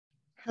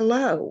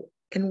Hello,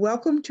 and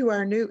welcome to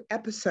our new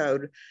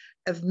episode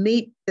of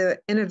Meet the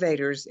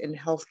Innovators in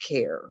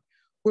Healthcare,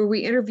 where we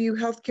interview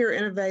healthcare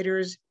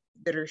innovators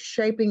that are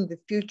shaping the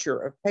future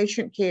of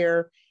patient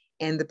care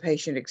and the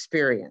patient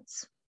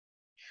experience.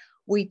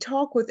 We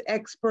talk with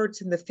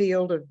experts in the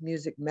field of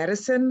music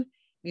medicine,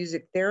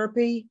 music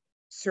therapy,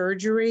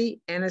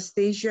 surgery,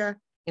 anesthesia,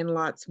 and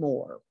lots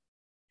more.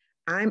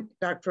 I'm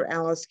Dr.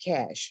 Alice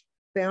Cash,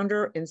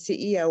 founder and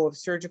CEO of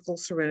Surgical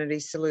Serenity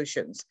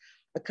Solutions,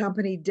 a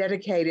company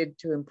dedicated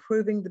to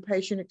improving the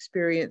patient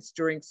experience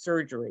during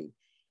surgery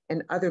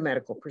and other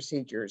medical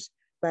procedures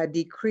by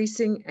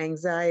decreasing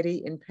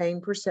anxiety and pain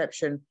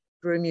perception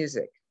through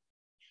music.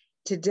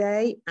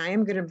 Today, I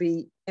am going to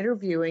be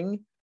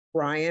interviewing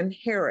Brian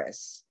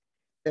Harris,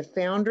 the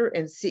founder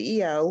and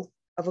CEO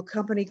of a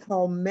company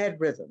called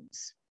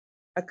MedRhythms,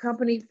 a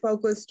company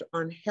focused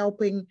on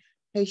helping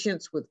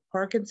patients with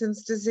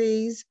Parkinson's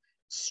disease,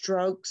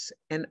 strokes,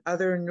 and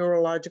other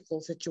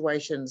neurological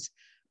situations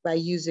by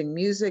using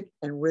music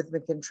and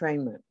rhythmic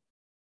entrainment.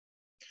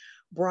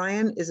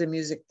 Brian is a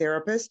music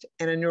therapist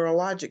and a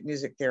neurologic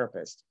music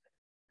therapist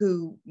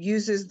who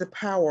uses the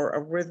power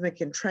of rhythmic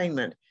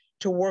entrainment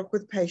to work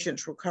with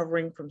patients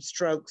recovering from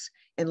strokes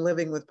and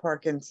living with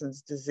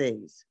Parkinson's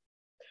disease.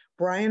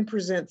 Brian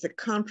presents at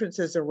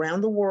conferences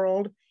around the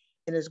world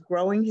and is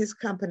growing his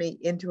company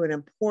into an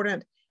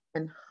important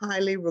and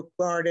highly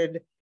regarded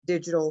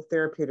digital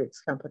therapeutics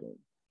company.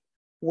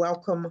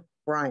 Welcome,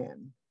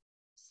 Brian.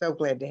 So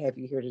glad to have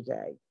you here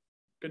today.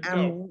 Good to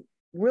I'm go.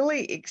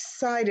 really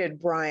excited,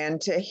 Brian,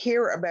 to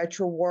hear about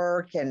your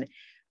work and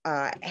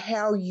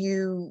how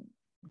you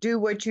do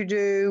what you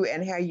do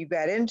and how you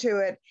got into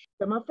it.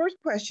 So my first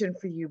question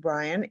for you,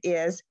 Brian,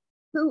 is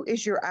who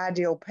is your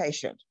ideal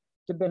patient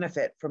to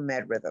benefit from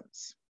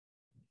MedRhythms?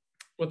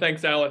 Well,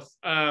 thanks, Alice.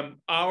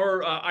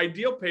 Our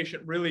ideal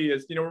patient really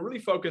is, we're really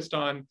focused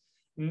on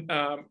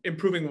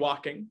improving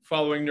walking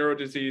following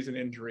neurodisease and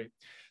injury.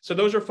 So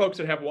those are folks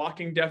that have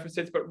walking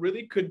deficits, but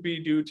really could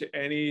be due to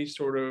any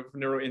sort of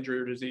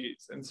neuroinjury or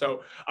disease. And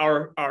so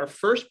our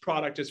first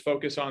product is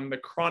focused on the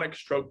chronic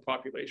stroke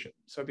population.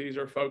 So these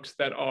are folks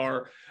that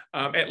are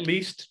at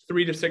least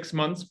 3 to 6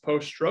 months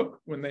post-stroke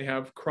when they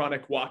have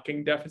chronic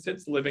walking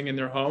deficits living in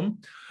their home.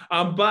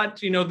 But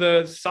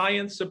the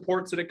science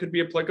supports that it could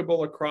be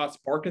applicable across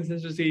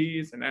Parkinson's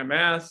disease and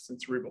MS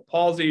and cerebral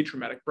palsy,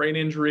 traumatic brain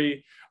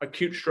injury,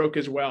 acute stroke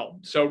as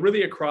well. So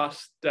really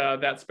across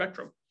that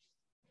spectrum.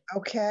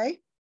 Okay.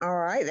 All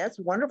right. That's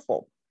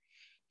wonderful.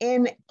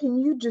 And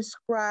can you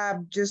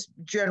describe just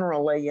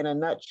generally in a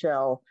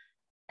nutshell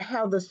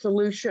how the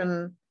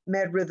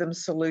MedRhythms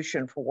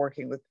solution for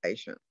working with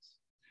patients?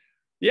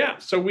 Yeah,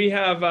 so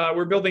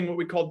we're building what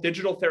we call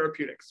digital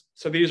therapeutics.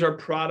 So these are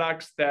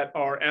products that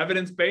are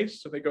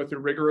evidence-based, so they go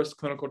through rigorous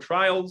clinical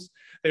trials.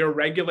 They are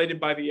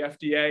regulated by the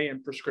FDA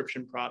and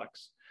prescription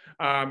products.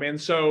 And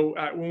so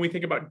when we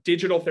think about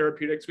digital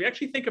therapeutics, we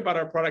actually think about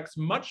our products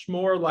much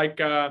more like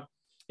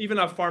even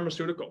a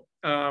pharmaceutical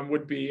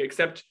would be,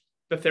 except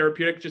the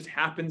therapeutic just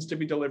happens to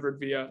be delivered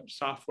via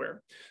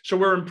software. So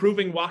we're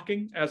improving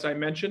walking, as I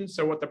mentioned.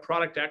 So what the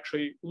product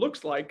actually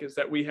looks like is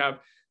that we have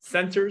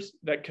sensors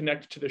that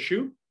connect to the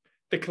shoe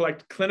that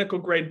collect clinical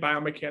grade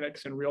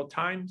biomechanics in real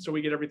time. So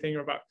we get everything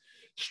about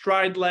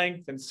stride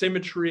length and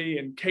symmetry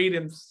and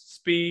cadence,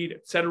 speed,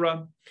 et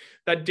cetera.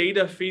 That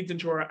data feeds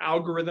into our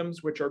algorithms,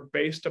 which are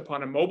based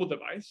upon a mobile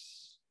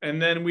device. And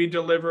then we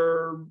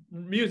deliver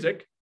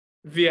music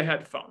via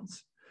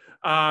headphones.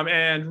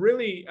 And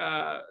really,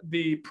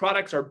 the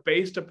products are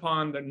based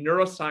upon the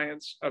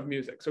neuroscience of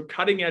music. So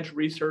cutting edge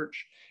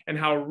research and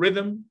how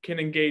rhythm can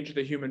engage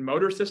the human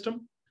motor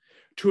system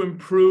to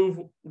improve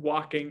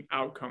walking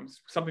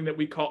outcomes, something that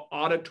we call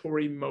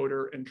auditory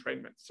motor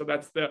entrainment. So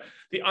that's the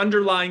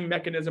underlying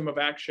mechanism of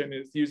action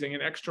is using an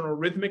external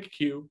rhythmic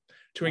cue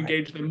to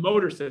engage the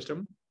motor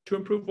system to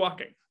improve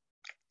walking.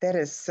 That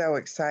is so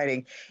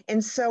exciting.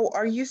 And so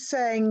are you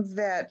saying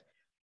that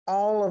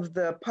all of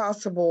the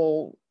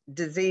possible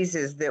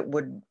diseases that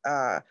would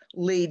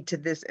lead to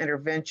this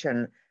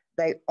intervention,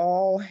 they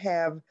all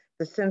have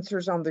the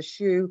sensors on the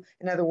shoe?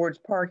 In other words,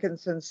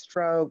 Parkinson's,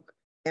 stroke,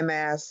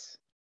 MS?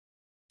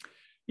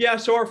 Yeah,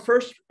 so our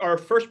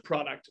first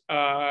product,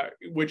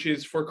 which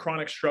is for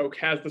chronic stroke,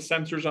 has the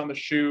sensors on the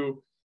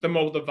shoe, the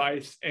mobile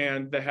device,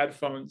 and the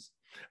headphones.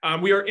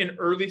 We are in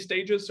early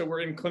stages, so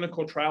we're in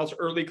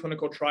early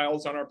clinical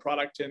trials on our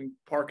product in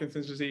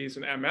Parkinson's disease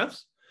and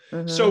MS.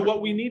 Mm-hmm. So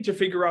what we need to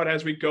figure out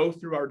as we go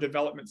through our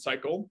development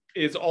cycle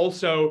is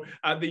also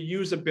the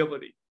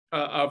usability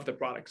of the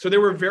product. So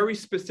there were very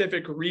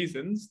specific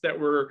reasons that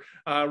were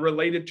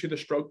related to the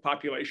stroke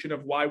population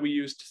of why we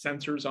used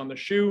sensors on the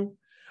shoe.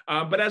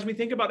 But as we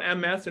think about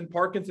MS and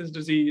Parkinson's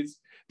disease,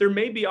 there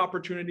may be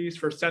opportunities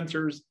for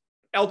sensors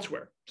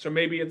elsewhere. So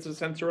maybe it's a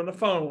sensor on the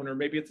phone, or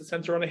maybe it's a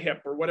sensor on a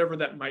hip, or whatever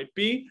that might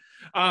be.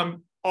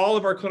 All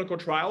of our clinical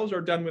trials are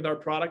done with our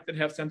product that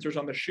have sensors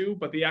on the shoe,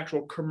 but the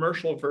actual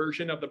commercial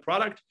version of the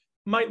product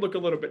might look a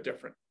little bit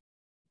different.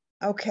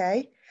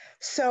 Okay.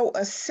 So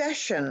a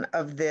session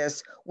of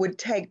this would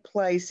take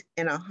place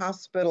in a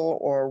hospital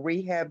or a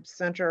rehab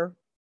center?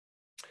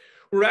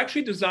 We're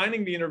actually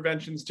designing the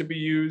interventions to be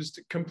used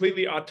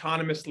completely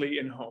autonomously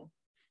in home.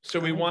 So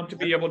we want to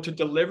be able to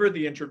deliver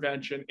the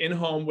intervention in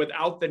home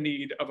without the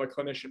need of a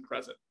clinician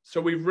present.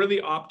 So we've really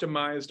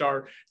optimized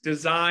our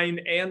design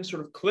and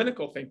sort of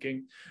clinical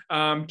thinking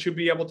to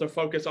be able to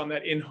focus on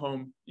that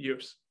in-home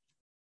use.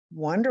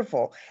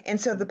 Wonderful. And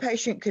so the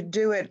patient could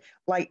do it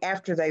like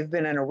after they've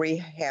been in a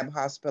rehab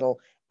hospital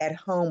at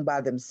home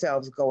by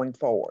themselves going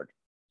forward.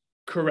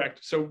 Correct.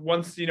 So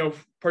once,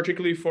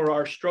 particularly for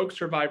our stroke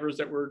survivors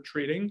that we're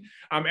treating,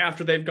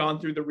 after they've gone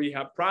through the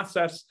rehab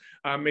process,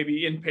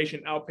 maybe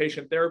inpatient,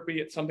 outpatient therapy,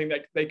 it's something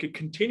that they could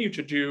continue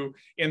to do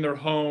in their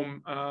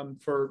home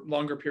for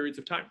longer periods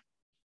of time.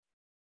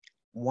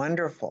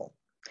 Wonderful.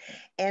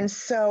 And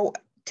so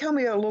tell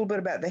me a little bit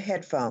about the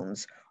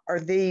headphones. Are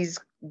these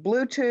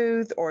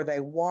Bluetooth or are they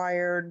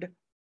wired?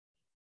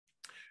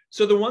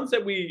 So the ones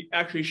that we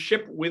actually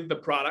ship with the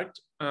product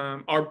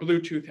are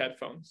Bluetooth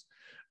headphones.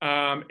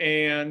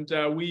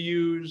 We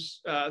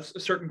use a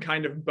certain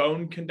kind of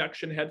bone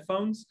conduction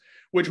headphones,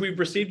 which we've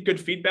received good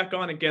feedback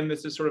on. Again,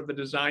 this is sort of the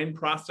design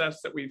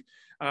process that we've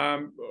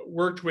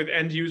worked with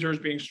end users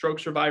being stroke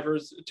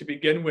survivors to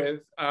begin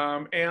with.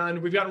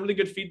 And we've gotten really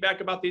good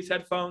feedback about these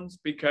headphones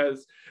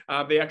because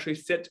they actually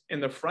sit in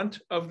the front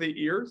of the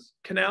ears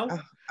canal.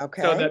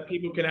 So that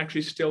people can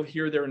actually still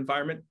hear their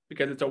environment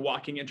because it's a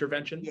walking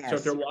intervention. Yes. So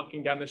if they're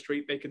walking down the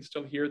street, they can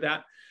still hear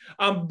that.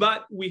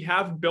 But we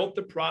have built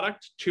the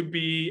product to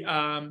be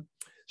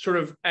sort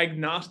of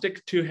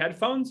agnostic to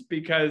headphones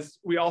because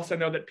we also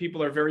know that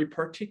people are very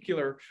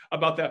particular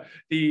about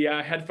the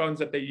headphones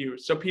that they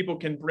use. So people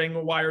can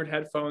bring wired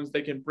headphones,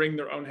 they can bring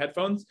their own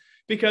headphones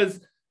because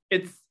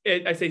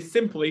I say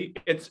simply,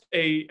 it's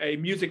a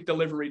music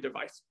delivery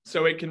device.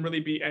 So it can really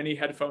be any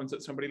headphones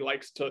that somebody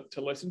likes to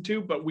listen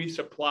to, but we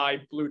supply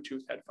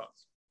Bluetooth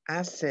headphones.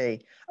 I see.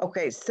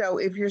 Okay, so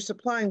if you're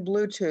supplying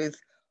Bluetooth,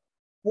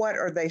 what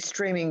are they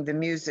streaming the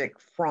music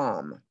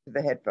from,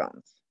 the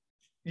headphones?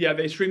 Yeah,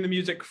 they stream the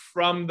music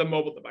from the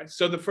mobile device.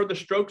 So for the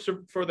strokes,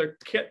 for the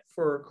kit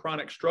for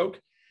chronic stroke,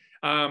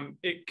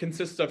 it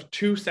consists of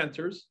 2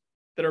 sensors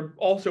that are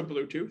also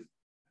Bluetooth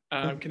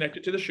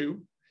connected to the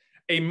shoe,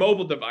 a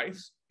mobile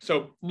device,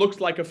 so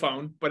looks like a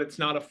phone, but it's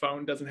not a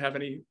phone, doesn't have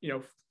any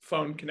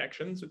phone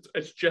connections.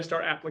 It's just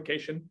our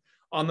application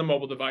on the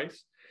mobile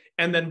device,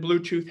 and then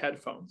Bluetooth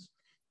headphones.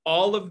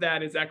 All of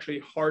that is actually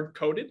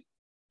hard-coded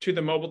to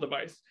the mobile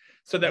device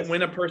so that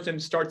when a person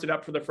starts it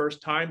up for the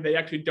first time, they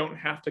actually don't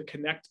have to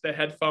connect the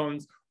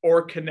headphones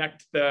or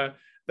connect the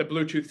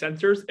Bluetooth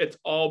sensors. It's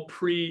all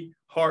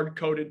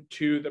pre-hard-coded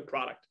to the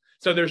product.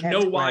 So there's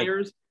no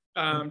wires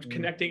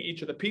connecting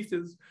each of the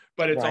pieces,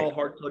 but it's all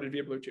hard-coded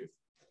via Bluetooth.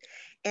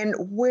 And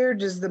where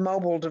does the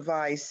mobile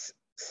device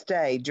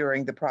stay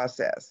during the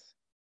process?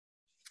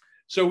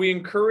 So we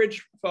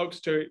encourage folks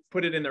to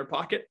put it in their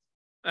pocket,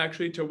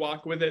 actually, to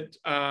walk with it.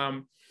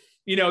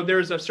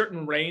 There's a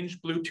certain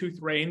range,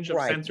 Bluetooth range of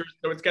sensors,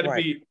 so it's got to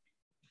be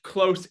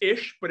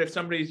close-ish, but if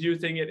somebody's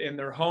using it in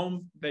their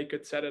home, they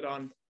could set it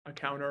on a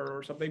counter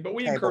or something. But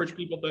we encourage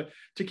people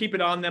to keep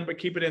it on them, but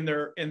keep it in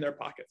their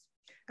pockets.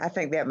 I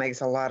think that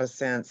makes a lot of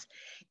sense.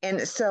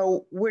 And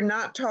so we're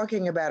not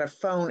talking about a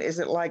phone. Is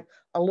it like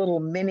a little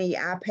mini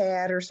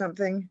iPad or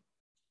something?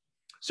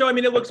 So,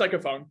 it looks like a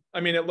phone.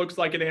 It looks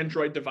like an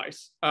Android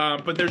device,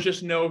 but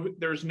there's no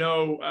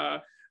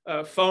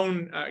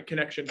phone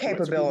connection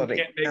capability.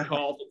 So we can't make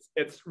calls.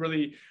 It's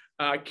really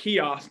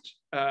kiosked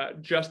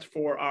just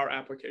for our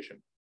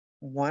application.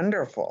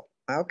 Wonderful.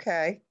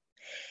 Okay.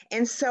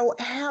 And so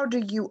how do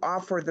you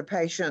offer the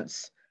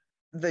patients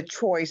the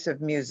choice of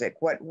music?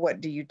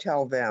 What do you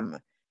tell them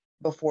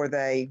before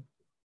they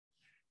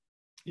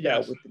go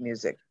with the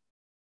music?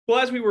 Well,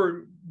 as we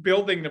were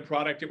building the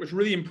product, it was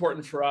really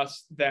important for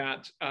us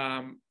that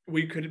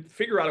we could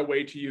figure out a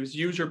way to use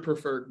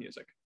user-preferred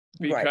music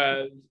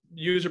because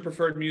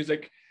user-preferred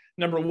music,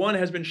 number one,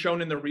 has been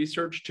shown in the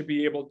research to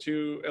be able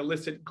to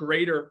elicit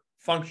greater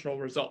functional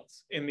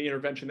results in the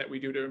intervention that we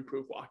do to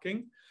improve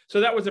walking. So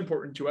that was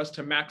important to us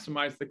to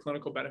maximize the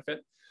clinical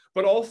benefit.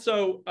 But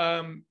also,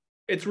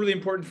 it's really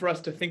important for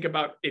us to think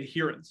about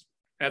adherence.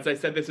 As I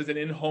said, this is an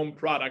in-home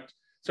product,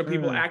 so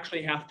people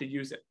actually have to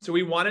use it. So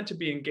we want it to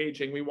be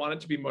engaging. We want it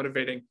to be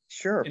motivating.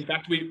 Sure. In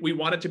fact, we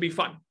want it to be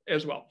fun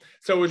as well.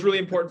 So it was really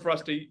important for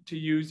us to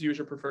use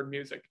user-preferred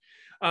music.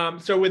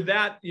 So with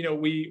that,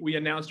 we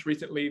announced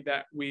recently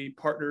that we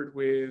partnered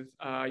with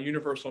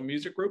Universal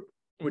Music Group,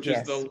 which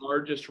is the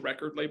largest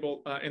record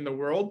label in the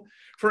world,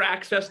 for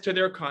access to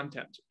their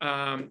content.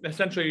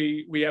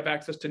 Essentially, we have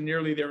access to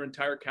nearly their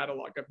entire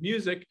catalog of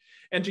music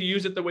and to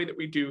use it the way that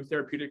we do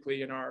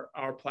therapeutically in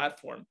our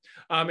platform.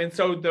 And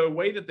so the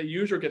way that the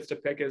user gets to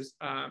pick is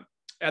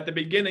at the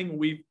beginning,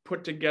 we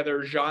put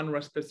together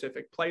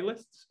genre-specific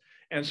playlists.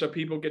 And so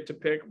people get to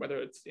pick whether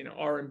it's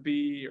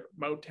R&B or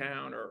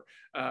Motown or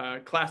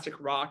classic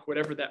rock,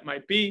 whatever that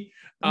might be.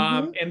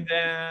 And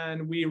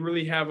then we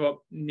really have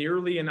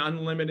nearly an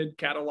unlimited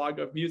catalog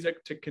of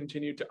music to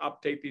continue to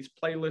update these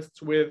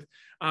playlists with,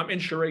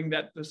 ensuring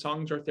that the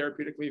songs are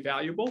therapeutically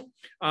valuable.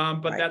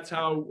 But that's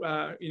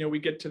how we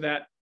get to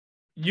that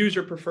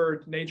user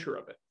preferred nature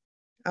of it.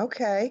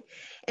 Okay.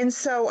 And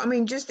so, I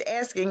mean, just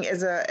asking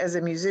as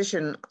a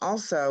musician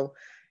also,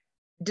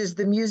 does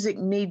the music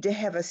need to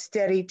have a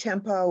steady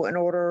tempo in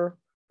order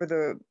for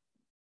the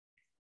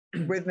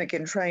rhythmic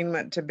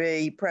entrainment to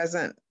be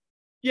present?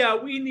 Yeah,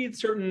 we need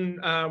certain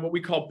what we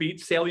call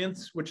beat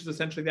salience, which is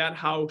essentially that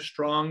how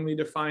strongly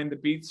defined the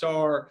beats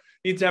are.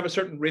 Needs to have a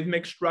certain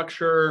rhythmic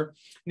structure.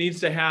 Needs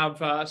to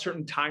have a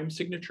certain time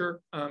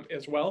signature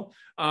as well,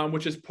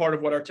 which is part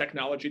of what our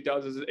technology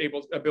does. Is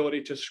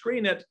ability to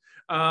screen it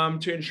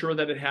to ensure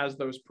that it has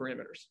those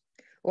parameters.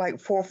 Like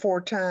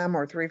 4/4 time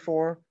or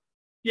 3/4?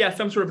 Yeah,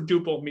 some sort of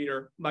duple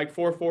meter, like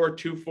 4/4,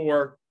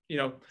 2/4.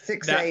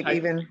 6/8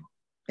 even.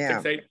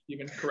 Yeah. 6/8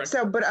 even, correct.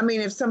 So, but I mean,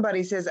 if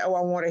somebody says, "Oh,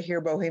 I want to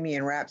hear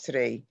Bohemian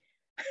Rhapsody,"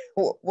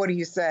 what do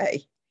you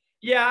say?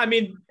 Yeah, I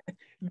mean,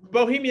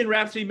 Bohemian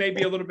Rhapsody may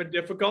be a little bit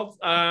difficult,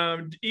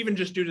 even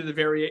just due to the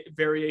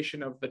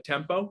variation of the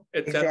tempo,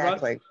 etc.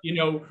 Exactly.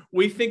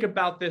 We think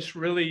about this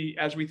really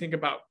as we think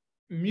about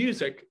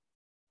music.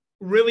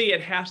 Really,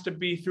 it has to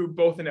be through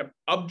both an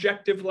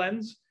objective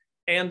lens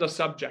and a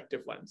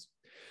subjective lens.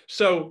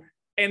 So,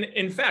 and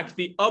in fact,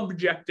 the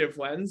objective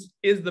lens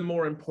is the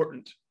more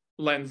important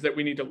lens that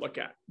we need to look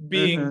at,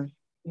 being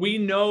we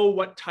know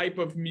what type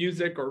of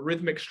music or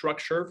rhythmic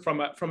structure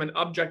from an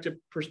objective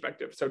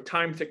perspective, so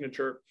time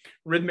signature,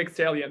 rhythmic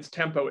salience,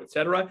 tempo,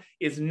 etc.,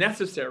 is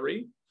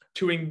necessary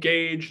to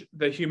engage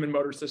the human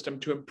motor system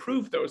to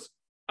improve those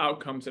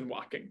outcomes in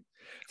walking.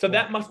 So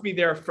that must be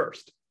there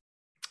first.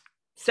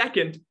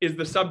 Second is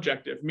the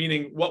subjective,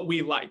 meaning what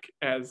we like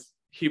as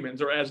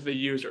humans or as the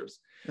users.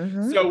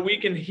 So we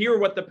can hear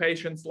what the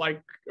patients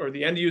like or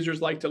the end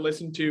users like to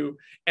listen to,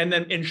 and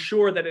then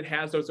ensure that it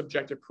has those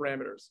objective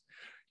parameters.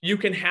 You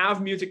can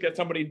have music that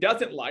somebody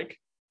doesn't like,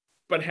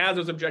 but has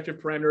those objective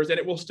parameters, and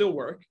it will still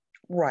work.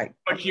 Right.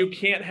 But you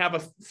can't have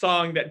a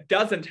song that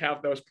doesn't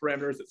have those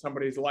parameters that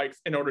somebody likes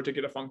in order to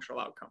get a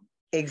functional outcome.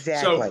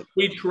 Exactly. So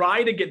we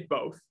try to get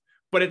both,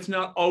 but it's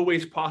not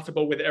always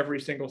possible with every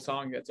single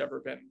song that's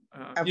ever been.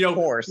 Of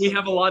course. We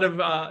have a lot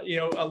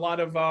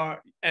of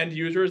end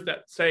users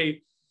that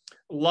say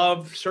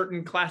love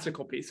certain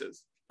classical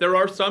pieces. There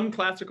are some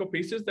classical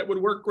pieces that would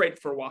work great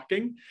for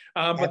walking,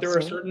 but there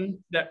are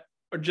certain that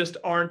just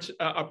aren't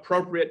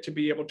appropriate to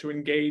be able to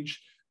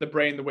engage the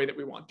brain the way that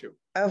we want to.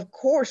 Of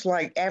course,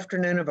 like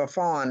Afternoon of a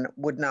Faun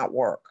would not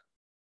work,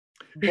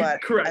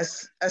 but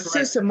correct. a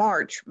Sousa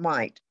March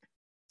might.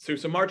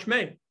 Sousa March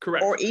may,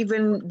 correct. Or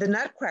even the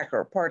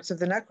Nutcracker, parts of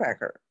the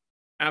Nutcracker.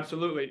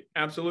 Absolutely,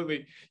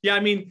 absolutely. Yeah, I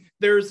mean,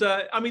 there is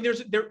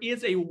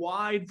a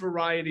wide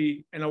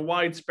variety and a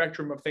wide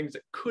spectrum of things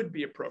that could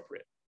be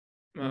appropriate.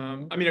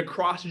 I mean,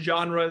 across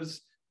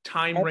genres,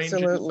 time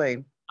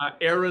ranges,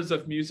 eras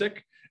of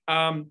music,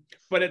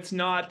 but it's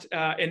not,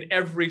 and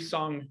every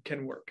song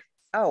can work.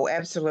 Oh,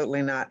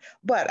 absolutely not.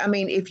 But I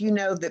mean, if you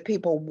know that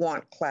people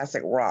want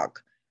classic rock,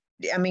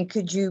 I mean,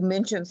 could you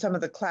mention some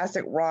of the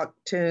classic rock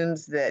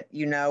tunes that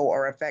you know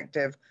are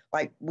effective,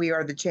 like We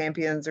Are the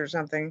Champions or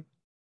something?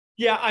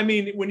 Yeah, I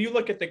mean, when you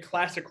look at the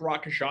classic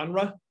rock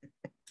genre,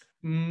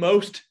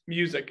 most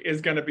music is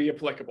going to be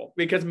applicable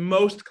because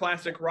most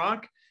classic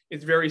rock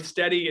is very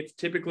steady. It's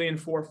typically in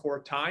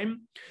 4/4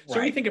 time. So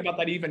when you think about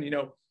that, even,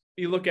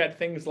 you look at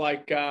things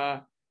like,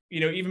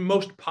 even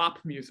most pop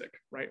music,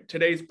 right?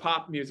 Today's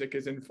pop music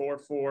is in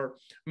 4/4.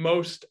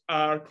 Most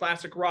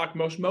classic rock,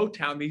 most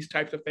Motown, these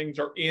types of things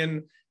are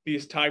in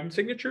these time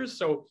signatures.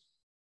 So,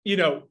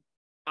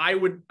 I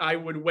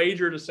would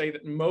wager to say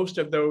that most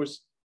of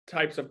those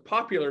types of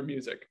popular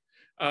music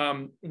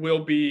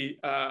will be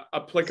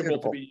applicable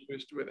to be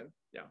used within.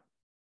 Yeah.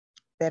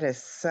 That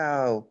is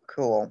so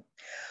cool.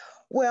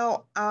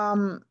 Well,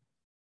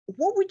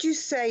 what would you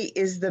say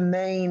is the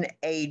main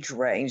age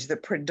range, the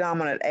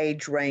predominant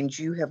age range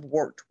you have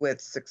worked with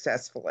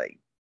successfully?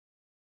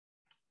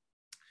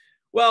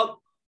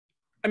 Well,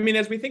 I mean,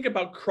 as we think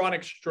about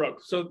chronic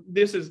stroke, so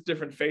this is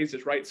different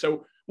phases, right?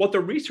 So what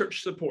the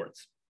research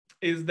supports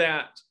is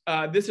that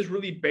this is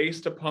really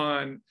based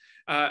upon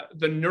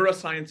the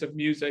neuroscience of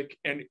music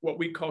and what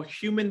we call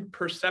human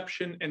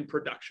perception and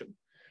production,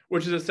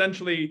 which is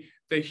essentially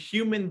the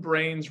human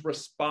brain's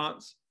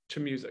response to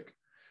music,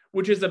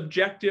 which is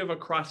objective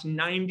across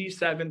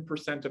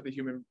 97% of the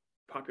human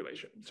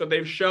population. So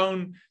they've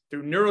shown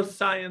through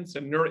neuroscience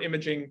and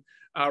neuroimaging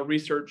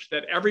research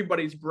that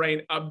everybody's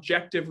brain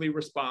objectively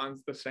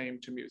responds the same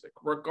to music,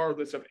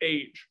 regardless of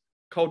age,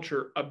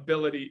 culture,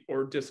 ability,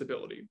 or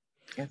disability.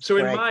 So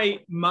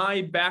in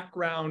my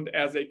background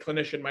as a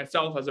clinician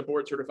myself, as a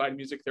board certified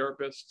music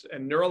therapist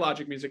and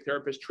neurologic music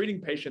therapist treating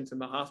patients in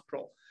the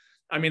hospital,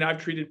 I mean,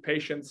 I've treated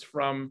patients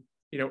from,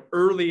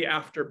 early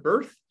after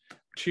birth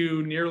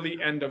to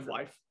nearly end of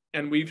life.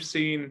 And we've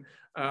seen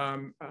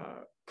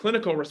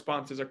clinical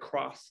responses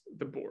across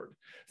the board.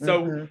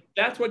 So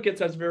that's what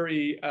gets us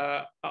very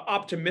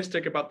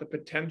optimistic about the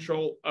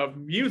potential of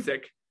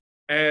music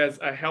as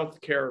a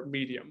healthcare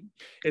medium,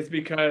 is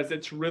because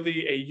it's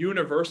really a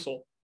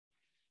universal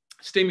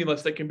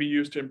stimulus that can be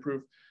used to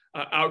improve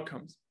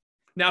outcomes.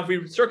 Now, if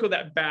we circle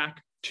that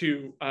back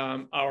to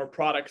our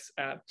products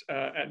at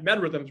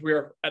MedRhythms, we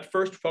are at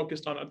first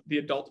focused on the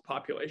adult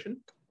population.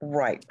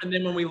 Right. And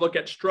then when we look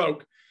at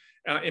stroke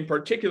in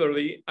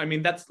particularly, I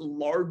mean, that's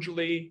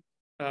largely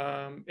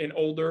an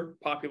older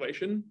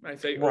population. I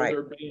say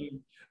older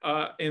being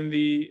in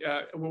the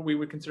what we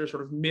would consider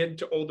sort of mid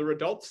to older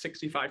adults,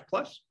 65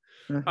 plus.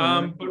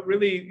 But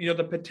really, you know,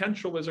 the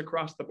potential is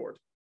across the board.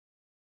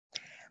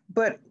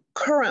 But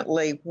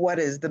currently, what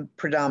is the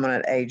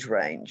predominant age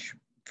range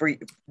for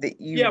that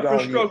you? For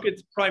stroke,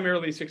 it's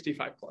primarily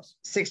 65 plus.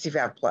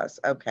 65 plus.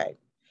 Okay.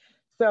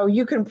 So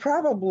you can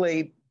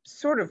probably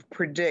sort of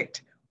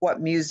predict what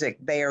music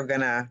they are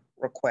going to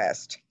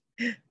request.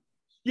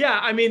 Yeah,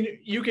 I mean,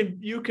 you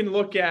can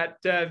look at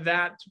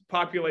that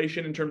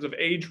population in terms of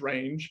age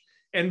range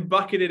and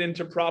bucket it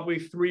into probably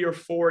 3 or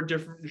 4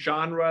 different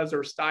genres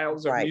or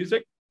styles of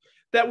music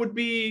that would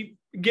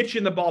get you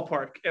in the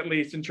ballpark, at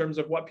least in terms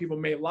of what people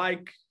may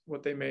like,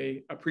 what they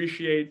may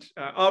appreciate.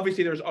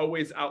 Obviously, there's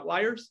always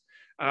outliers.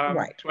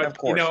 But, of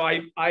course. You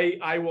know,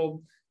 I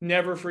will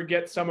never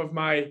forget some of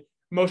my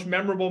most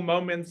memorable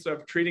moments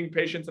of treating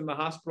patients in the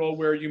hospital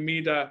where you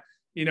meet an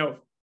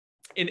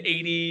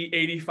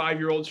 80,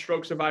 85-year-old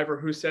stroke survivor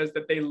who says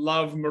that they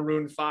love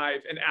Maroon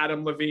 5 and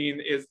Adam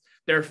Levine is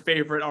their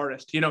favorite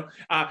artist, you know.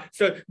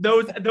 So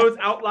those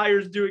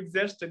outliers do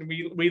exist, and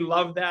we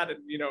love that, and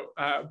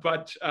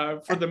but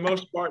for the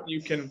most part,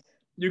 you can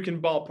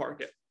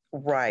ballpark it.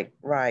 Right.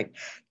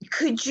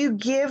 Could you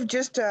give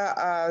just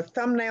a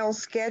thumbnail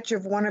sketch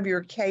of one of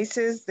your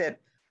cases that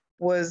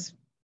was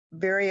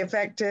very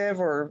effective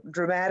or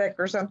dramatic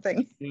or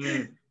something?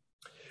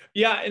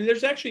 Yeah, and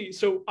there's actually,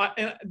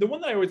 and the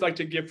one that I always like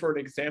to give for an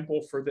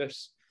example for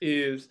this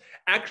is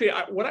actually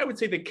what I would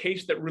say the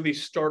case that really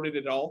started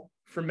it all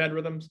for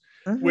MedRhythms,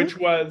 which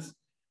was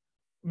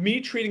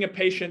me treating a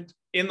patient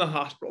in the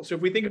hospital. So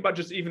if we think about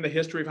just even the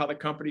history of how the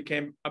company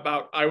came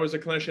about, I was a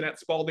clinician at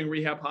Spaulding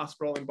Rehab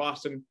Hospital in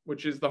Boston,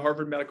 which is the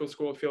Harvard Medical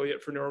School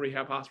affiliate for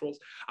neurorehab hospitals.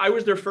 I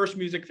was their first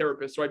music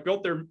therapist. So I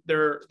built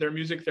their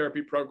music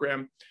therapy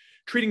program,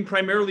 treating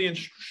primarily in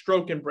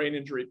stroke and brain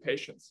injury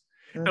patients.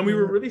 And we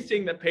were really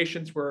seeing that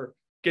patients were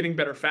getting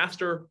better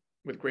faster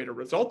with greater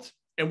results.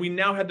 And we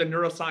now had the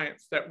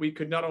neuroscience that we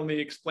could not only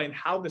explain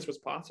how this was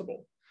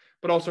possible,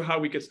 but also how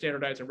we could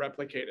standardize and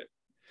replicate it.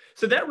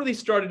 So that really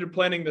started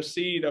planting the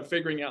seed of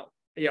figuring out,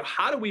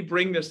 how do we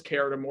bring this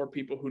care to more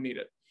people who need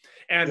it?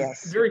 And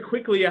very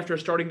quickly after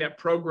starting that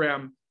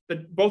program,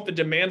 both the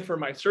demand for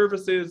my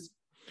services,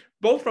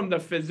 both from the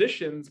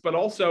physicians, but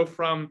also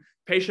from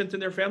patients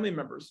and their family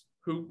members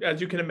who, as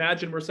you can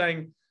imagine, were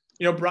saying,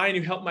 Brian,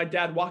 you helped my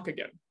dad walk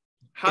again.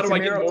 How do I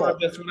get more of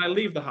this when I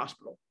leave the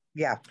hospital?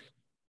 Yeah.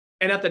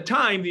 And at the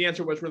time, the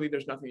answer was really,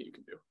 there's nothing you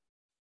can do.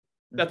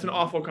 That's an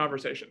awful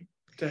conversation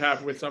to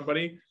have with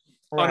somebody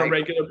on a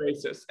regular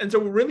basis. And so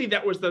really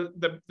that was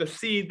the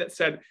seed that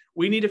said,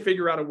 we need to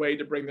figure out a way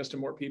to bring this to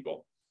more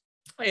people.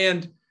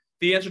 And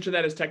the answer to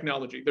that is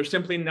technology. There's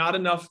simply not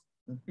enough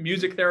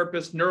music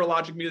therapists,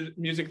 neurologic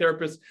music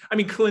therapists. I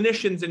mean,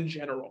 clinicians in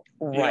general.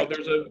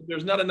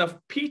 There's not enough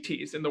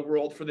PTs in the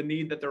world for the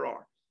need that there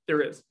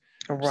is.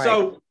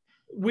 So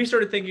we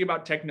started thinking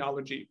about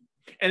technology.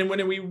 And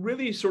when we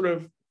really sort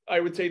of, I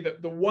would say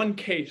that the one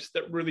case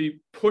that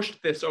really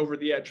pushed this over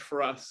the edge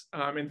for us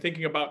and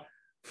thinking about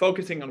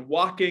focusing on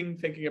walking,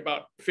 thinking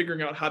about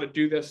figuring out how to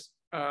do this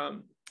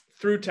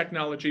through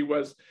technology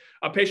was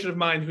a patient of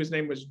mine whose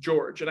name was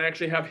George. And I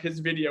actually have his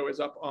video is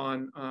up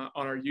on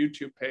our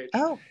YouTube page.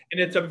 And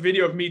it's a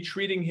video of me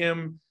treating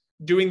him,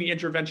 doing the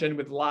intervention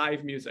with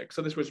live music.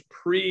 So this was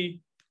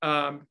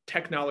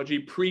pre-technology,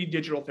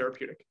 pre-digital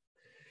therapeutic.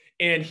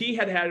 And he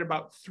had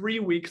about 3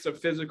 weeks of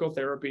physical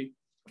therapy,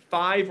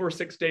 5 or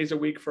 6 days a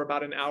week for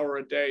about an hour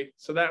a day.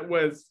 So that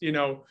was,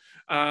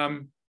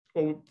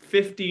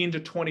 15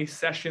 to 20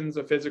 sessions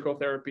of physical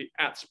therapy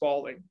at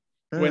Spaulding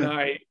when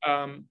I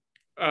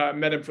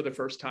met him for the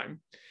first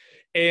time.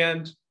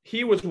 And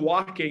he was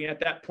walking at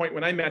that point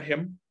when I met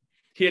him.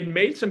 He had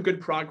made some good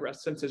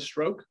progress since his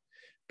stroke,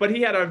 but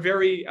he had a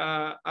very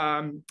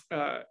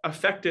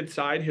affected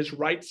side. His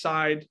right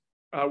side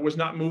was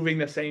not moving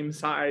the same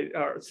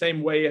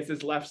way as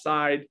his left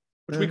side,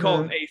 which we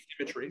call an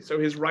asymmetry. So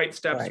his right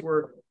steps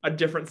were a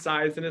different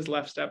size than his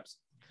left steps.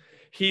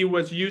 He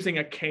was using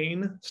a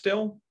cane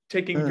still,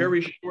 taking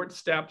very short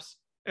steps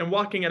and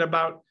walking at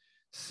about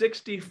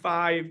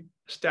 65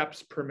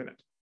 steps per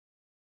minute.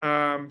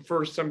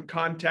 For some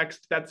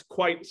context, that's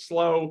quite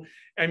slow.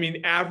 I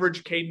mean,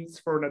 average cadence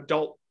for an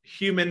adult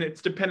human,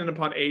 it's dependent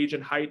upon age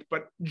and height,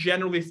 but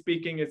generally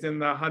speaking is in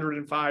the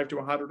 105 to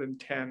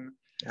 110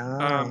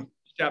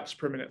 steps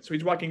per minute. So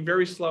he's walking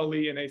very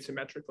slowly and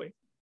asymmetrically.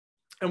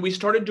 And we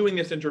started doing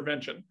this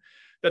intervention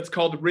that's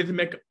called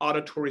rhythmic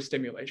auditory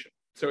stimulation.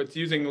 So it's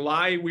using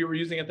we were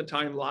using at the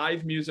time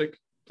live music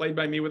played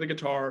by me with a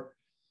guitar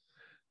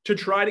to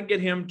try to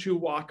get him to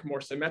walk more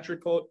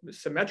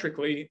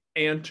symmetrically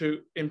and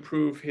to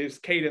improve his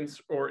cadence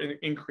or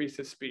increase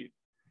his speed.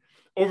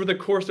 over the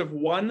course of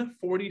one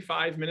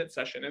 45-minute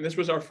session. And this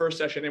was our first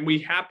session, and we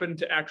happened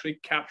to actually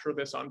capture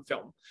this on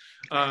film.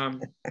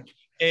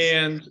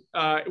 And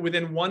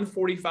within one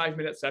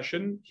 45-minute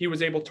session, he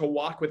was able to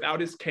walk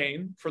without his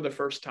cane for the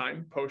first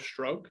time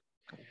post-stroke.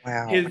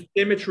 Wow. His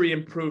symmetry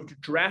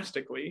improved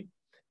drastically,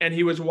 and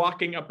he was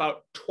walking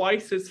about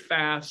twice as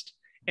fast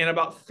and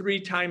about 3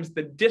 times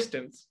the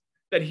distance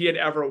that he had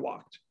ever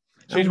walked.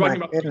 So he's walking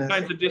about 3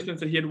 times the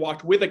distance that he had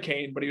walked with a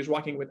cane, but he was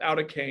walking without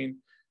a cane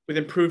with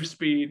improved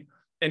speed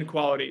and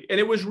quality. And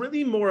it was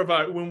really more of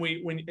a,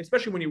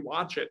 especially when you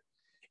watch it,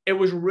 it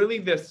was really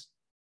this,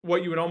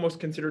 what you would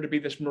almost consider to be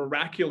this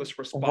miraculous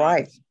response.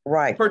 Right,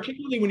 right.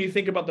 Particularly when you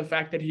think about the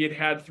fact that he had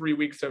had 3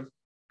 weeks of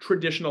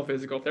traditional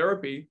physical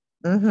therapy.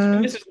 Mm-hmm.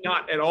 And this is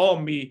not at all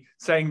me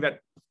saying that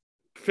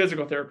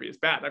physical therapy is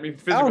bad. I mean,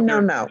 physical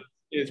therapy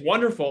is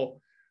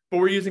wonderful, but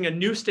we're using a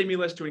new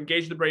stimulus to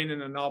engage the brain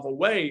in a novel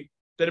way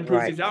that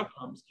improves these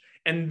outcomes.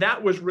 And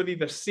that was really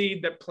the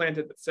seed that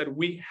planted that said,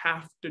 we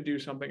have to do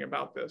something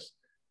about this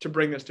to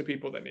bring this to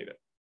people that need it.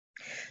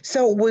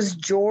 So was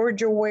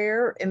George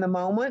aware in the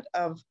moment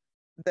of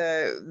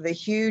the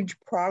huge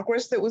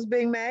progress that was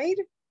being made?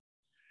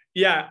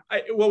 Yeah,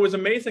 what was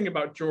amazing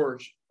about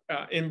George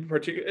in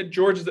particular,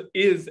 George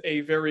is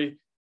a very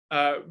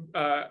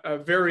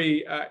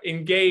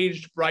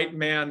engaged, bright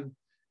man,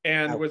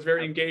 and was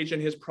very engaged in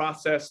his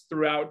process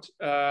throughout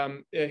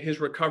his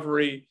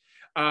recovery.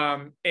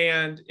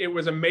 And it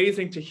was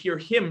amazing to hear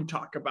him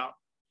talk about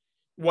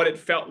what it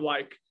felt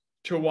like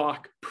to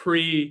walk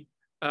pre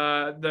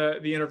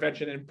the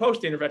intervention and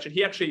post intervention.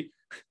 He actually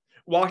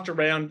walked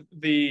around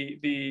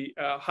the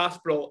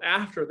hospital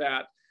after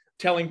that,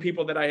 telling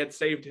people that I had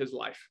saved his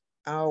life.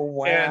 Oh,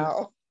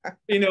 wow. And,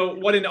 you know,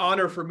 what an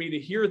honor for me to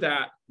hear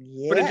that,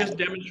 but it just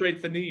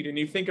demonstrates the need. And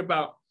you think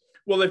about,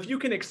 well, if you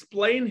can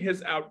explain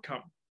his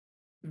outcome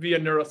via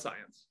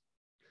neuroscience,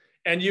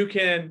 and you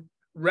can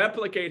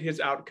replicate his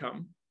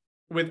outcome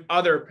with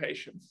other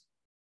patients,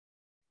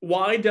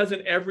 why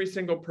doesn't every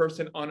single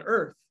person on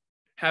earth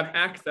have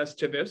access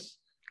to this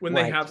when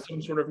they have some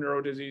sort of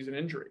neurodisease and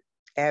injury?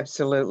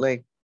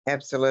 Absolutely.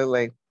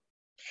 Absolutely.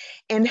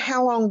 And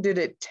how long did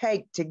it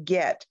take to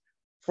get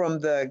from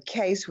the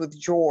case with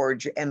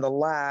George and the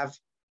live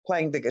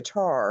playing the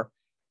guitar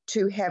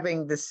to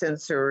having the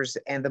sensors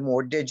and the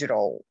more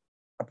digital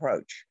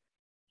approach?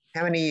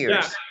 How many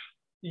years?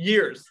 Yeah,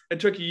 years. It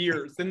took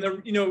years. And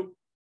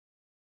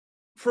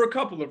for a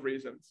couple of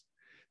reasons.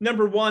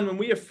 Number one, when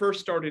we have first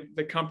started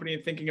the company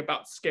and thinking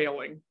about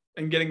scaling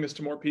and getting this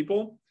to more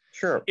people,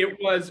 it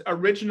was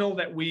original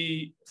that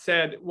we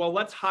said, well,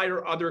 let's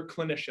hire other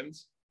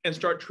clinicians and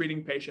start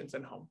treating patients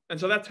in home. And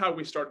so that's how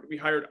we started. We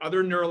hired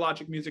other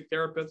neurologic music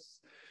therapists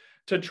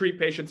to treat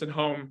patients in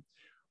home.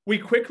 We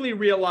quickly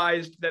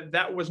realized that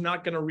that was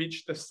not going to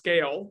reach the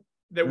scale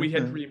that we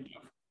had dreamed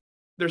of.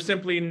 There's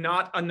simply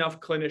not enough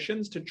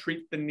clinicians to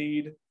treat the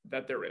need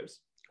that there is.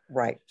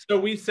 Right. So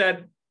we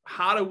said,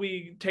 how do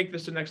we take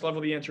this to the next level?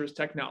 The answer is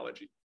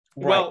technology.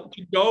 Well,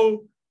 to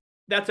go,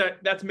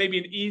 that's maybe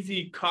an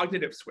easy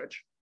cognitive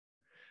switch.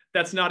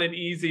 That's not an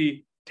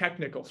easy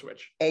technical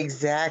switch.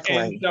 Exactly.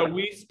 And so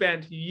we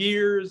spent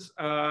years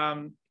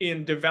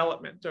in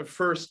development of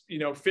first,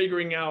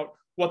 figuring out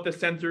what the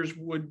sensors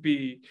would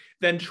be,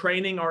 then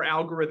training our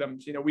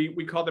algorithms.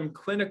 We call them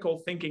clinical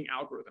thinking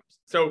algorithms.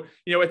 So,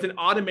 it's an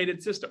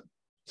automated system.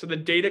 So the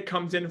data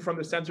comes in from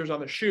the sensors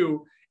on the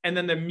shoe, and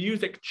then the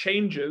music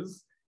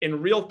changes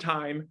in real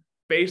time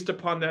based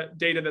upon the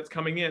data that's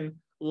coming in,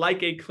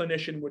 like a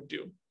clinician would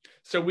do.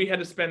 So we had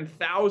to spend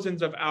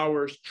thousands of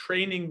hours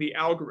training the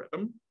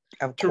algorithm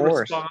to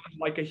respond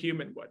like a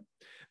human would.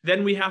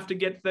 Then we have to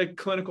get the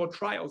clinical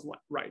trials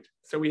right.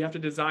 So we have to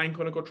design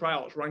clinical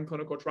trials, run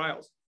clinical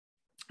trials.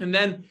 And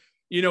then,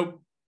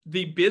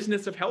 the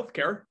business of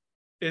healthcare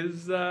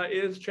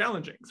is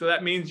challenging. So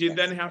that means you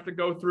then have to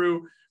go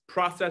through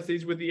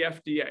processes with the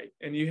FDA,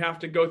 and you have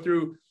to go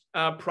through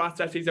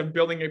processes of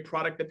building a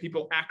product that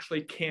people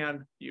actually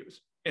can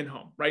use in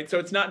home, right? So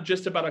it's not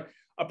just about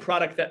a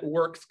product that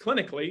works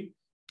clinically.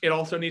 It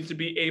also needs to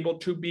be able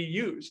to be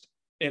used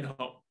in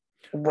home.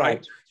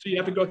 Right. So you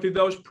have to go through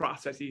those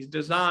processes,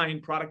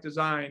 product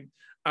design.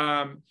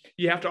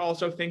 You have to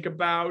also think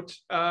about,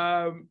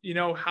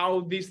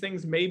 how these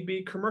things may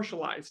be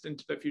commercialized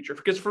into the future.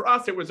 Because for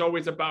us, it was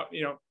always about,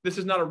 this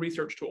is not a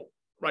research tool,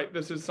 right?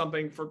 This is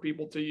something for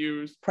people to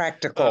use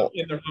practical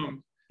in their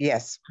home.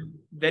 Yes.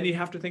 Then you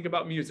have to think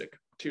about music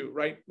too,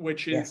 right?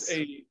 Which is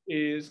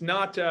is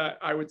not,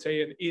 I would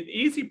say, an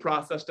easy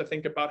process to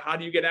think about. How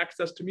do you get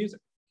access to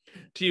music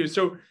to use?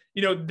 So,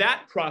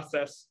 that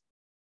process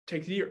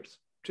takes years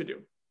to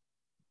do.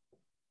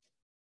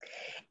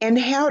 And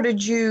how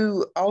did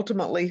you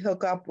ultimately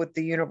hook up with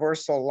the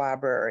Universal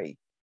Library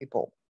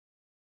people?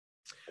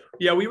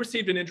 Yeah, we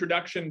received an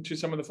introduction to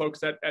some of the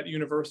folks at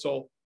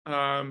Universal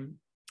a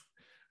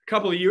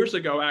couple of years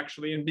ago,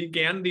 actually, and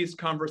began these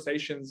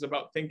conversations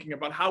about thinking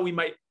about how we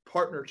might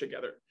partner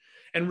together,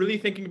 and really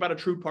thinking about a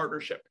true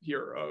partnership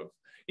here of,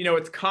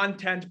 it's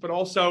content, but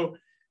also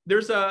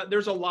there's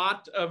a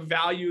lot of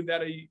value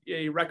that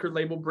a record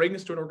label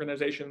brings to an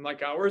organization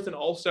like ours, and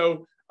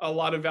also a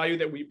lot of value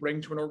that we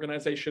bring to an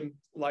organization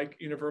like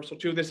Universal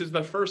too. This is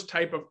the first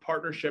type of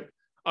partnership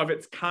of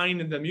its kind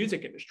in the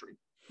music industry,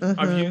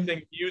 of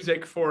using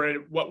music for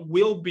what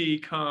will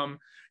become,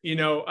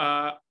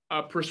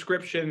 a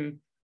prescription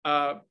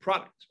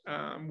product,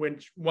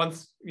 which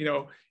once,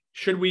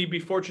 should we be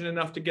fortunate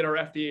enough to get our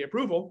FDA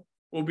approval,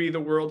 will be the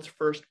world's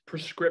first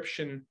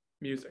prescription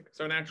music.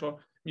 So an actual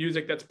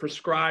music that's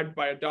prescribed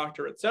by a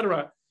doctor, et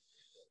cetera.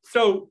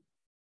 So,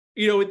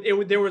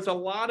 there was a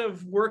lot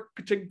of work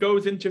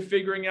goes into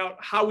figuring out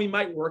how we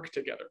might work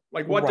together.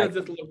 Like, what does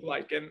this look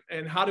like?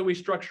 And how do we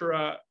structure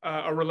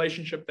a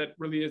relationship that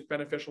really is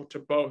beneficial to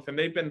both? And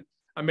they've been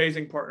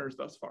amazing partners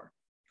thus far.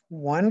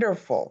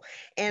 Wonderful.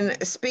 And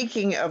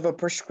speaking of a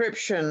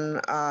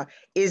prescription,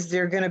 is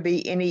there going to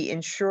be any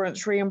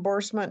insurance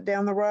reimbursement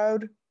down the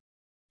road?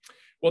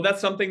 Well,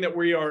 that's something that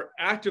we are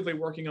actively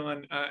working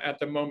on at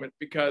the moment,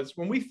 because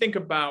when we think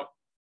about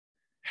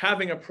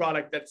having a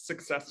product that's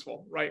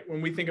successful, right?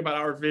 When we think about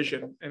our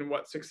vision and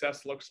what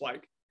success looks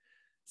like,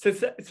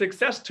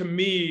 success to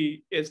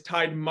me is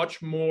tied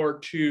much more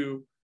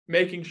to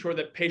making sure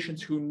that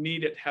patients who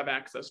need it have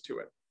access to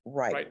it.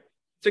 Right.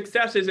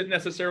 Success isn't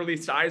necessarily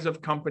size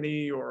of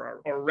company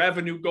or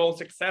revenue goal.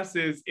 Success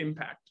is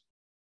impact.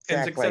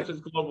 And success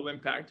is global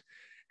impact.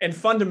 And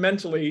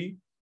fundamentally,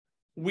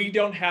 we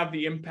don't have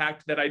the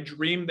impact that I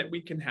dream that we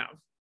can have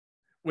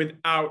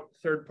without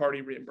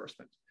third-party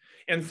reimbursement.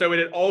 And so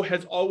it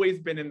has always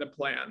been in the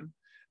plan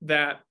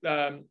that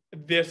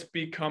this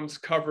becomes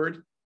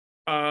covered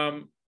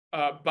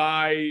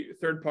by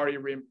third parties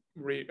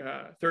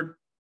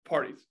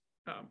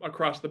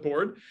across the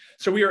board.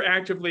 So we are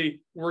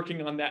actively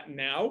working on that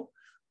now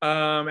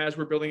as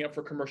we're building up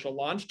for commercial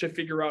launch, to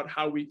figure out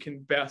how we can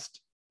best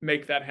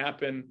make that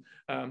happen,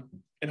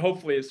 and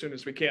hopefully as soon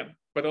as we can.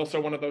 But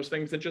also one of those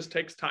things that just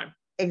takes time.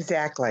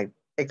 Exactly.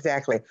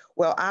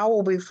 Well, I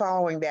will be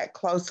following that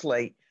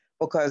closely,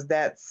 because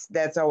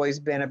that's always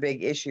been a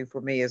big issue for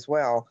me as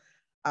well.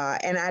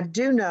 And I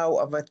do know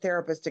of a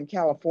therapist in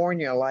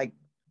California, like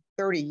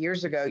 30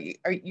 years ago.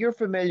 You're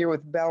familiar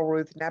with Belle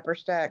Ruth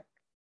Napperstack?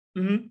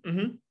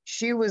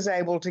 She was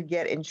able to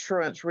get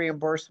insurance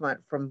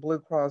reimbursement from Blue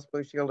Cross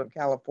Blue Shield of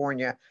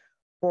California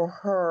for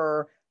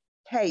her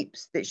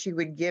tapes that she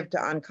would give to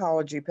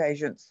oncology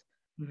patients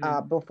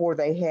before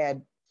they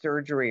had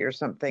surgery or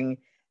something,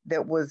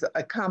 that was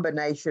a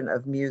combination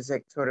of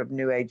music, sort of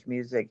new age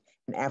music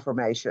and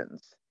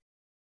affirmations.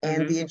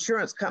 And the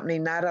insurance company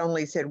not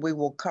only said, we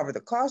will cover the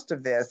cost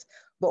of this,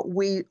 but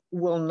we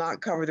will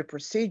not cover the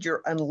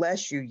procedure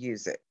unless you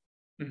use it.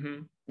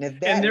 Now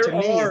that to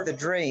me is the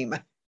dream.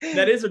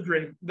 That is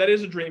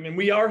a dream. And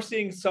we are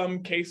seeing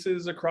some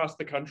cases across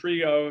the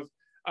country of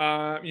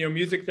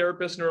music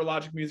therapists,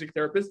 neurologic music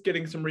therapists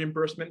getting some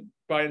reimbursement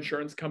by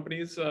insurance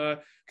companies for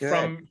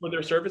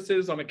their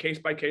services on a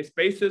case-by-case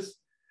basis.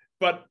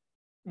 But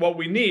what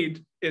we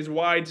need is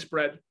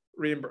widespread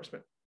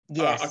reimbursement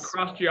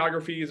across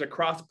geographies,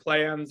 across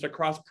plans,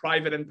 across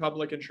private and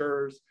public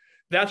insurers.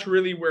 That's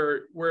really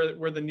where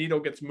the needle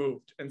gets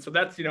moved. And so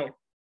that's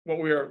what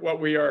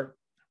we are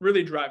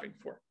really driving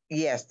for.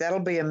 Yes, that'll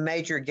be a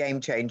major game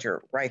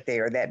changer right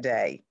there that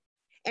day.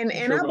 And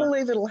I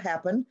believe it'll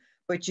happen,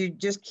 but you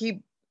just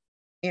keep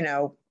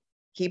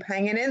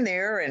hanging in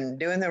there and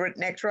doing the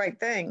next right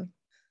thing.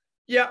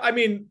 Yeah, I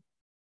mean,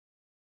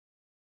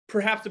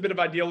 perhaps a bit of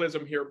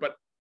idealism here, but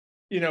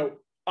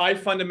I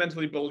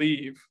fundamentally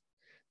believe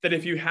that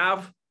if you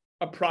have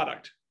a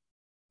product,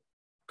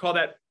 call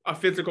that a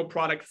physical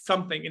product,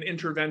 something, an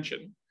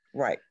intervention,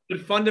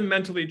 that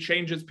fundamentally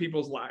changes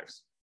people's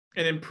lives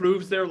and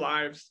improves their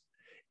lives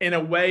in a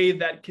way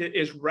that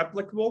is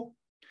replicable,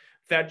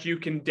 that you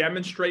can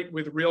demonstrate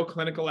with real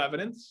clinical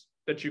evidence,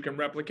 that you can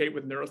replicate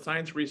with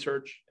neuroscience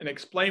research and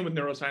explain with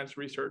neuroscience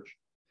research,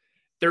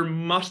 there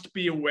must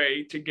be a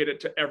way to get it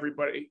to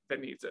everybody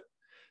that needs it.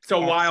 So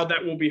while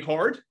that will be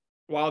hard,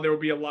 while there will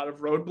be a lot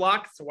of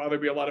roadblocks, while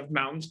there'll be a lot of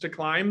mountains to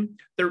climb,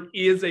 there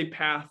is a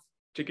path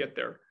to get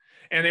there.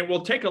 And it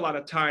will take a lot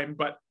of time,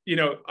 but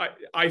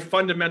I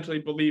fundamentally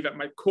believe at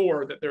my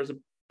core that there's a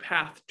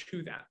path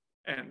to that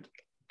end.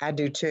 I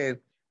do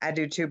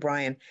too,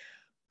 Brian.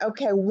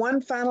 Okay,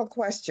 one final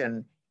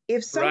question.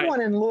 If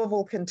someone in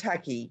Louisville,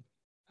 Kentucky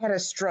had a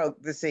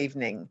stroke this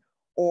evening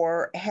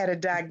or had a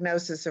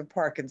diagnosis of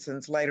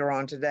Parkinson's later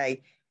on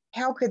today,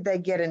 how could they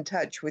get in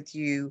touch with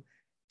you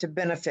to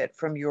benefit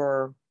from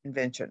your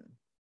invention?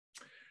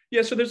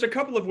 Yeah, so there's a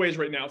couple of ways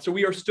right now. So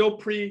we are still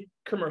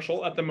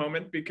pre-commercial at the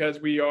moment because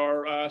we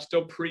are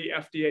still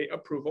pre-FDA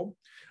approval.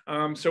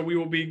 So we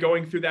will be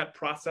going through that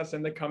process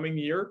in the coming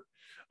year.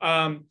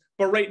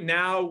 But right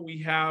now we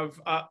have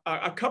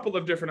a couple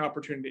of different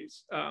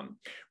opportunities.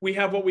 We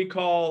have what we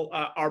call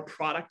our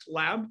product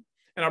lab.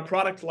 And our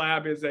product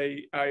lab is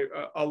a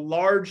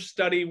large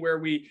study where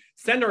we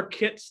send our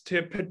kits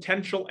to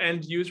potential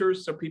end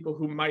users, so people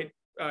who might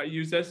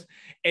use this,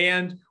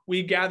 and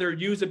we gather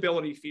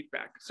usability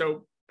feedback.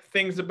 So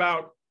things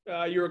about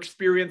your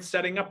experience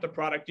setting up the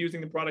product,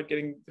 using the product,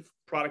 getting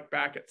product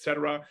back, et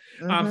cetera.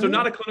 So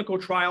not a clinical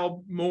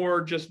trial,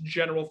 more just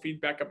general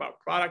feedback about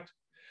product.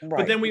 Right.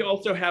 But then we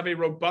also have a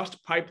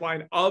robust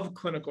pipeline of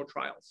clinical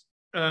trials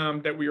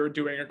that we are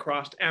doing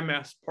across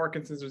MS,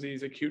 Parkinson's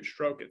disease, acute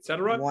stroke, et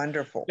cetera.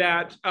 Wonderful.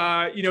 That,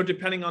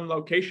 depending on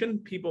location,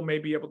 people may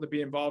be able to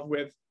be involved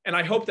with. And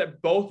I hope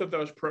that both of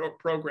those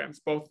programs,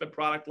 both the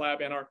product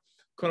lab and our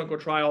clinical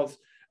trials,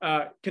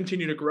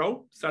 continue to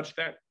grow such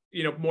that,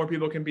 more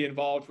people can be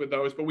involved with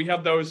those. But we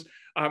have those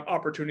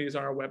opportunities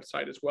on our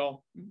website as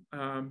well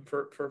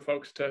for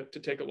folks to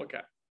take a look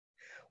at.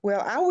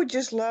 Well, I would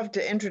just love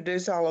to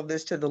introduce all of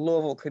this to the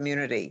Louisville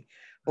community,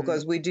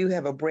 because we do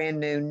have a brand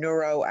new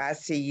neuro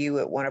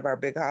ICU at one of our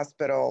big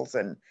hospitals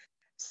and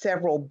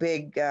several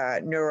big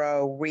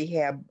neuro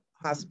rehab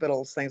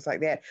hospitals, things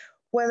like that.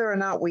 Whether or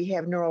not we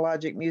have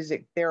neurologic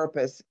music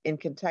therapists in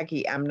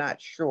Kentucky, I'm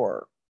not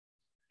sure.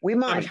 We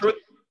might.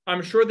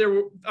 I'm sure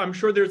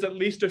there's at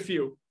least a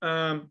few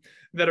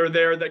that are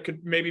there that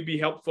could maybe be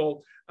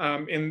helpful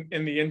in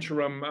the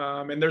interim.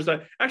 And there's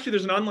an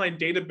online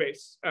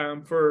database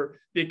for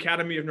the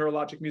Academy of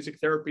Neurologic Music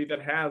Therapy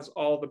that has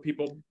all the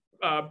people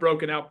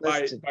broken out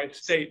by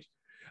state.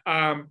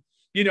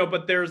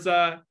 But there's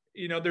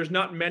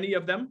not many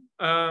of them,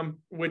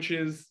 which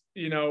is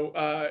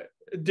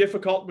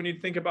difficult when you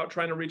think about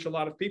trying to reach a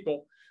lot of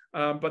people.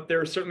 But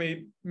they're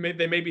certainly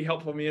they may be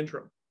helpful in the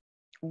interim.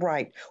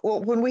 Right.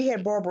 Well, when we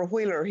had Barbara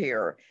Wheeler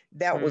here,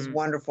 that was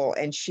wonderful.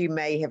 And she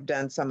may have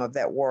done some of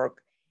that work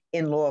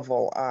in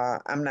Louisville.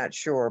 I'm not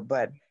sure,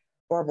 but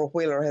Barbara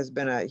Wheeler has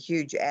been a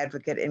huge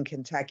advocate in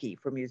Kentucky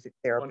for music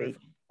therapy.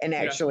 Wonderful. And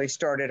actually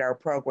started our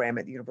program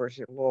at the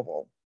University of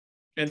Louisville.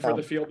 And for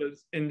the field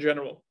in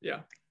general.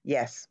 Yeah.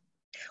 Yes.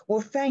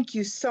 Well, thank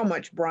you so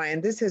much, Brian.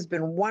 This has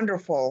been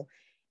wonderful.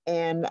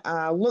 And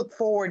look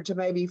forward to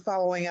maybe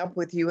following up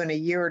with you in a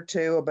year or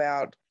two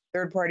about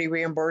third-party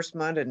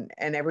reimbursement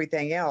and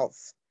everything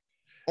else.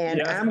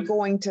 And I'm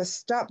going to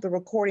stop the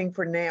recording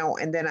for now,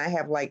 and then I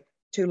have like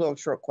 2 little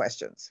short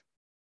questions.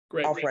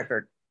 Great. Off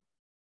record.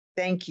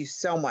 Thank you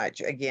so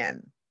much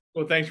again.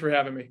 Well, thanks for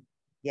having me.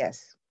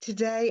 Yes.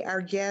 Today,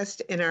 our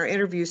guest in our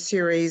interview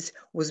series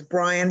was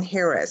Brian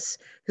Harris,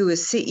 who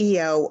is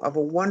CEO of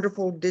a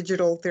wonderful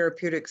digital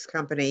therapeutics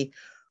company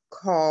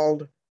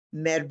called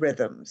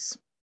MedRhythms.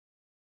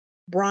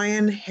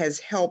 Brian has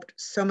helped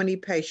so many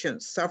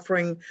patients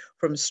suffering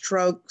from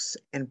strokes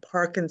and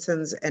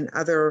Parkinson's and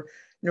other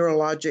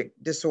neurologic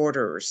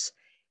disorders,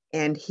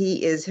 and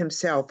he is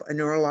himself a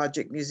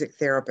neurologic music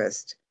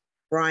therapist.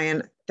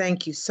 Brian,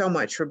 thank you so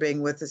much for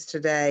being with us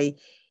today,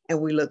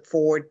 and we look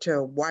forward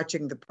to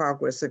watching the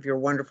progress of your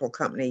wonderful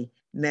company,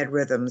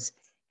 MedRhythms,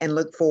 and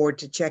look forward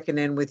to checking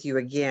in with you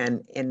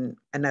again in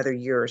another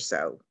year or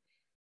so.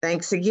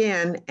 Thanks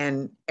again,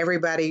 and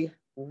everybody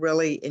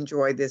really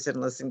enjoy this and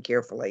listen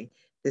carefully.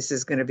 This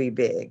is going to be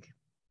big.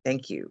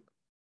 Thank you.